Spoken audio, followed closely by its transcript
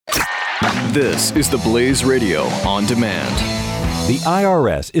This is TheBlaze Radio on demand. The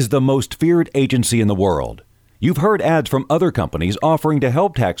IRS is the most feared agency in the world. You've heard ads from other companies offering to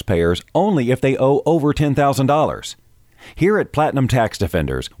help taxpayers only if they owe over $10,000. Here at Platinum Tax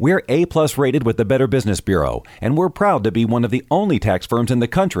Defenders, we're A-plus rated with the Better Business Bureau, and we're proud to be one of the only tax firms in the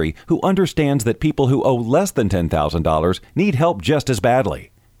country who understands that people who owe less than $10,000 need help just as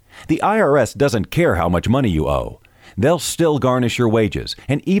badly. The IRS doesn't care how much money you owe. They'll still garnish your wages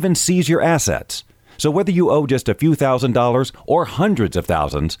and even seize your assets. So whether you owe just a few $1,000s or hundreds of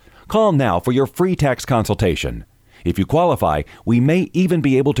thousands, call now for your free tax consultation. If you qualify, we may even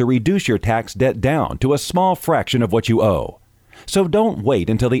be able to reduce your tax debt down to a small fraction of what you owe. So don't wait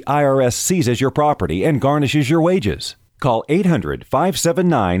until the IRS seizes your property and garnishes your wages. Call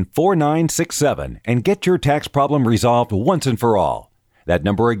 800-579-4967 and get your tax problem resolved once and for all. That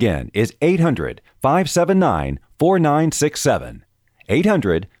number again is 800-579-4967.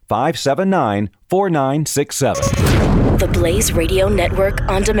 800-579-4967. The Blaze Radio Network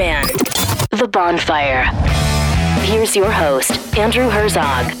on demand. The Bonfire. Here's your host, Andrew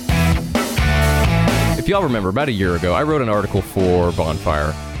Herzog. If y'all remember, about a year ago, I wrote an article for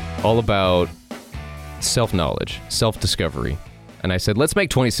Bonfire all about self-knowledge, self-discovery. And I said, let's make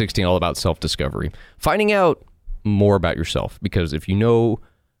 2016 all about self-discovery. Finding out more about yourself. Because if you know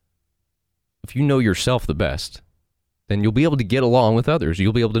yourself the best, then you'll be able to get along with others.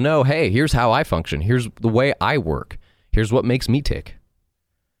 You'll be able to know, hey, here's how I function. Here's the way I work. Here's what makes me tick.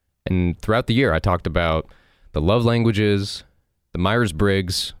 And throughout the year, I talked about the love languages, the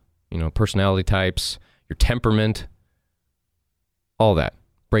Myers-Briggs, personality types, your temperament, all that,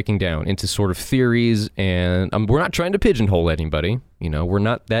 breaking down into sort of theories. And we're not trying to pigeonhole anybody. We're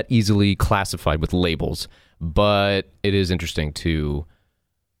not that easily classified with labels. But it is interesting to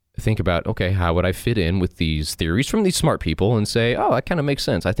think about, okay, how would I fit in with these theories from these smart people and say, oh, that kind of makes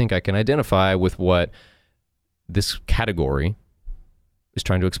sense. I think I can identify with what this category is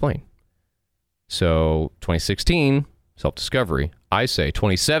trying to explain. So 2016, self-discovery. I say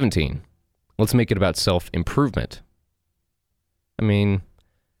 2017, let's make it about self-improvement. Know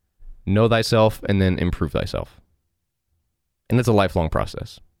thyself and then improve thyself. And that's a lifelong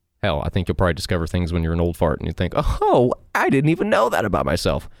process. Hell, I think you'll probably discover things when you're an old fart and you think, oh, I didn't even know that about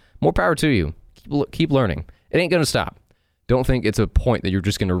myself. More power to you. Keep learning. It ain't going to stop. Don't think it's a point that you're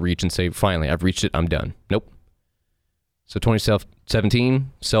just going to reach and say, finally, I've reached it, I'm done. Nope. So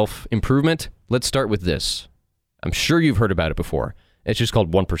 2017, self-improvement. Let's start with this. I'm sure you've heard about it before. It's just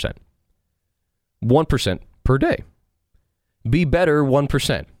called 1%. 1% per day. Be better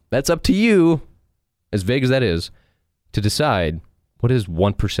 1%. That's up to you, as vague as that is, to decide what does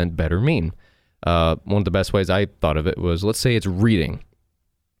 1% better mean. One of the best ways I thought of it was, let's say it's reading.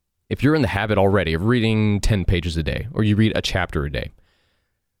 If you're in the habit already of reading 10 pages a day, or you read a chapter a day,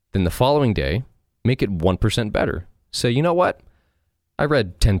 then the following day, make it 1% better. Say, you know what? I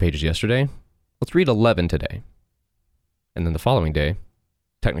read 10 pages yesterday. Let's read 11 today. And then the following day,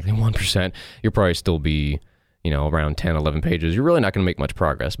 technically 1%, you'll probably still be, around 10, 11 pages. You're really not going to make much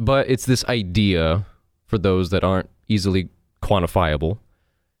progress. But it's this idea for those that aren't easily quantifiable.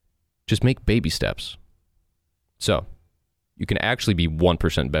 Just make baby steps. So you can actually be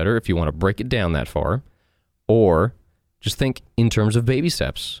 1% better if you want to break it down that far, or just think in terms of baby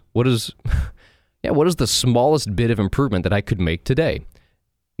steps. What is the smallest bit of improvement that I could make today?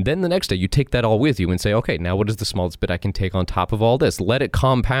 Then the next day you take that all with you and say, okay, now what is the smallest bit I can take on top of all this? Let it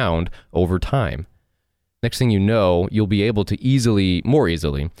compound over time. Next thing you know, you'll be able to more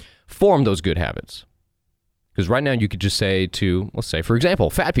easily form those good habits. Because right now you could just say to, let's say, for example,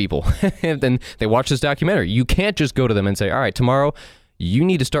 fat people, and then they watch this documentary. You can't just go to them and say, all right, tomorrow you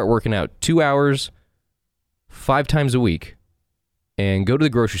need to start working out 2 hours, 5 times a week, and go to the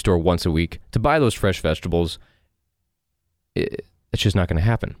grocery store once a week to buy those fresh vegetables. It's just not going to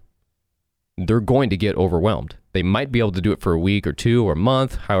happen. They're going to get overwhelmed. They might be able to do it for a week or 2 or a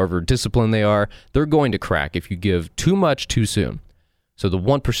month, however disciplined they are. They're going to crack if you give too much too soon. So the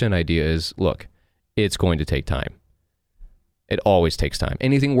 1% idea is, look, it's going to take time. It always takes time.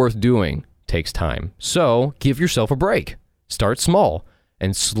 Anything worth doing takes time. So give yourself a break. Start small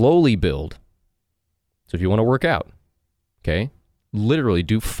and slowly build. So if you want to work out, okay, literally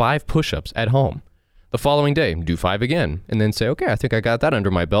do 5 push-ups at home. The following day, do 5 again, and then say, okay, I think I got that under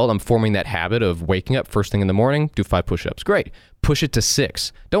my belt. I'm forming that habit of waking up first thing in the morning, do 5 push-ups. Great. Push it to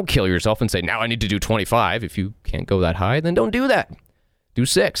 6. Don't kill yourself and say, now I need to do 25. If you can't go that high, then don't do that. Do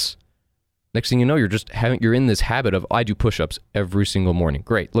 6. Next thing you know, you're in this habit of, I do push-ups every single morning.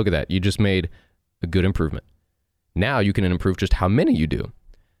 Great, look at that. You just made a good improvement. Now you can improve just how many you do.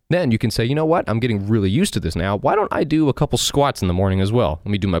 Then you can say, you know what? I'm getting really used to this now. Why don't I do a couple squats in the morning as well?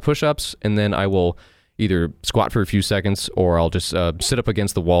 Let me do my push-ups, and then I will either squat for a few seconds, or I'll just sit up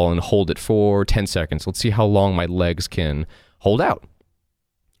against the wall and hold it for 10 seconds. Let's see how long my legs can hold out.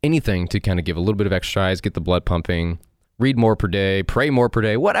 Anything to kind of give a little bit of exercise, get the blood pumping, read more per day, pray more per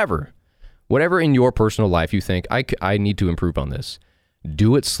day, whatever. Whatever in your personal life you think, I need to improve on this.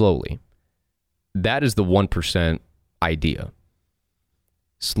 Do it slowly. That is the 1% idea.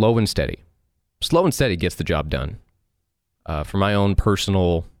 Slow and steady. Slow and steady gets the job done. For my own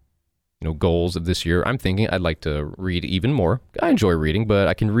personal goals of this year, I'm thinking I'd like to read even more. I enjoy reading, but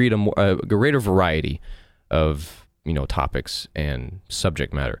I can read a greater variety of topics and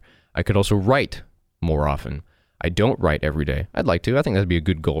subject matter. I could also write more often. I don't write every day. I'd like to. I think that'd be a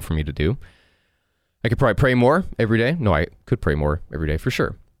good goal for me to do. I could probably pray more every day. No, I could pray more every day for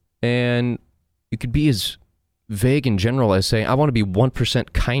sure. And you could be as vague and general as saying, I want to be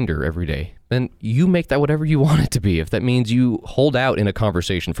 1% kinder every day. Then you make that whatever you want it to be. If that means you hold out in a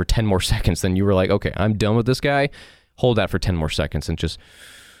conversation for 10 more seconds, then you were like, okay, I'm done with this guy. Hold out for 10 more seconds and just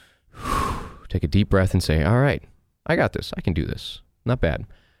take a deep breath and say, all right, I got this. I can do this. Not bad.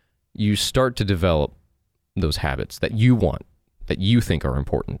 You start to develop those habits that you want, that you think are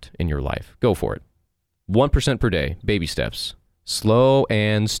important in your life. Go for it. 1% per day, baby steps. Slow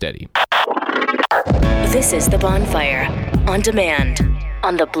and steady. This is The Bonfire on demand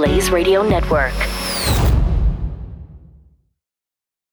on the Blaze Radio Network.